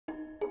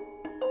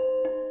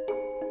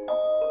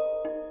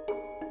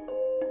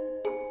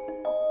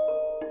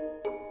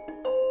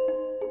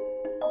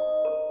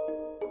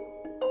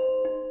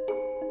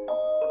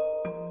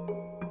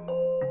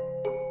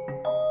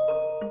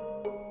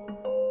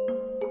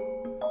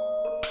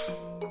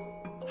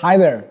Hi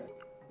there,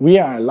 we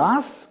are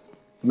Lars,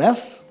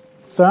 Mads,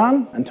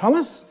 Søren and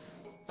Thomas,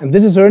 and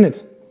this is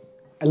ERNIT,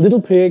 a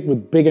little pig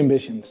with big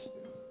ambitions.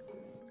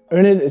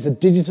 ERNIT is a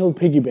digital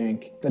piggy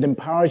bank that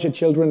empowers your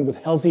children with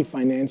healthy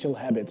financial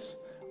habits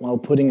while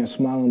putting a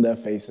smile on their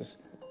faces,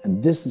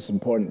 and this is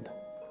important.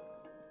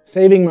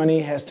 Saving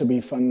money has to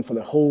be fun for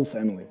the whole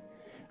family.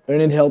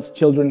 ERNIT helps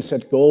children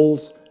set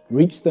goals,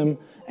 reach them,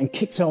 and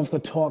kicks off the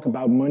talk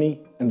about money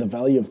and the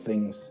value of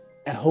things.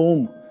 At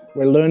home,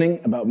 where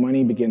learning about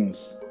money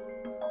begins.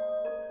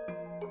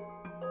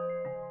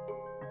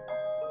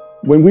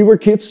 When we were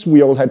kids,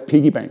 we all had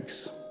piggy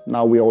banks.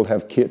 Now we all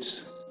have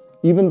kids.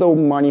 Even though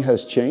money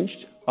has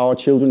changed, our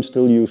children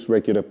still use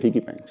regular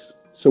piggy banks.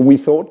 So we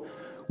thought,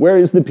 where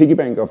is the piggy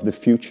bank of the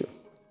future?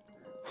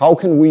 How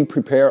can we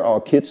prepare our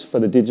kids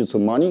for the digital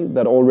money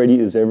that already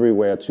is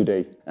everywhere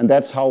today? And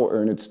that's how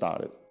ERNIT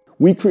started.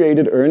 We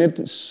created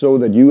ERNIT so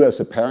that you as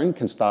a parent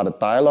can start a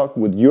dialogue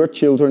with your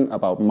children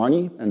about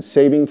money and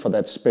saving for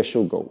that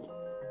special goal.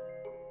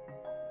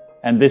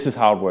 And this is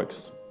how it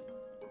works.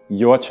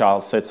 Your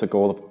child sets a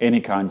goal of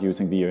any kind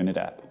using the ERNIT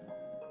app.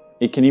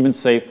 It can even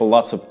save for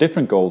lots of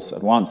different goals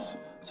at once,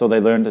 so they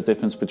learn the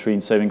difference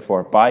between saving for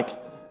a bike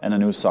and a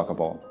new soccer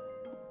ball.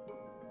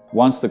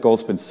 Once the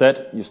goal's been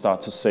set, you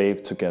start to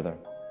save together.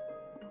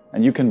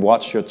 And you can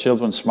watch your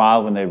children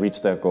smile when they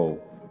reach their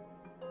goal.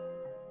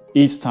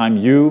 Each time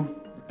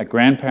you, a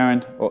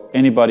grandparent, or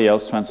anybody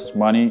else transfers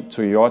money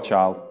to your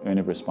child,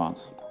 ERNIT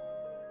responds.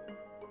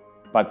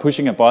 By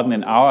pushing a button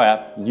in our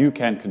app, you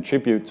can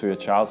contribute to your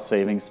child's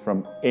savings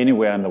from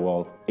anywhere in the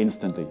world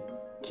instantly,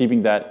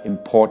 keeping that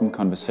important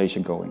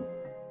conversation going.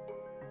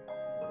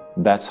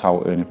 That's how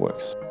ERNIT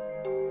works.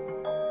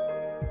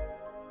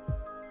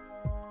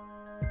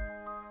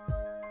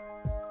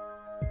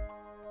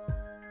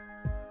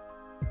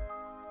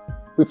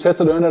 We've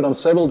tested ERNIT on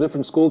several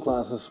different school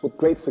classes with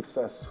great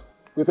success.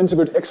 We've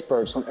interviewed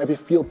experts on every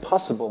field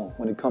possible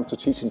when it comes to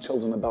teaching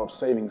children about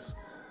savings.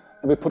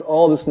 And we put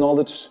all this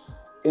knowledge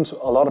into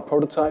a lot of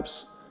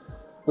prototypes,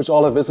 which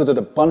all have visited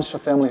a bunch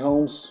of family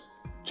homes,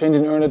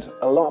 changing ERNIT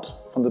a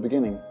lot from the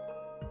beginning.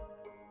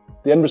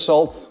 The end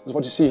result is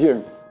what you see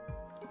here.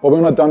 But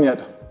we're not done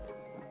yet.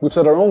 We've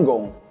set our own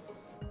goal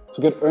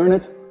to get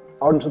ERNIT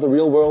out into the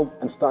real world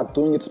and start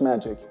doing its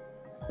magic,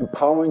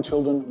 empowering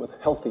children with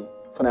healthy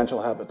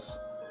financial habits.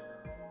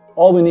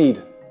 All we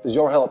need is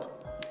your help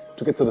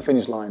to get to the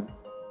finish line.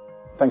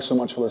 Thanks so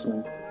much for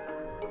listening.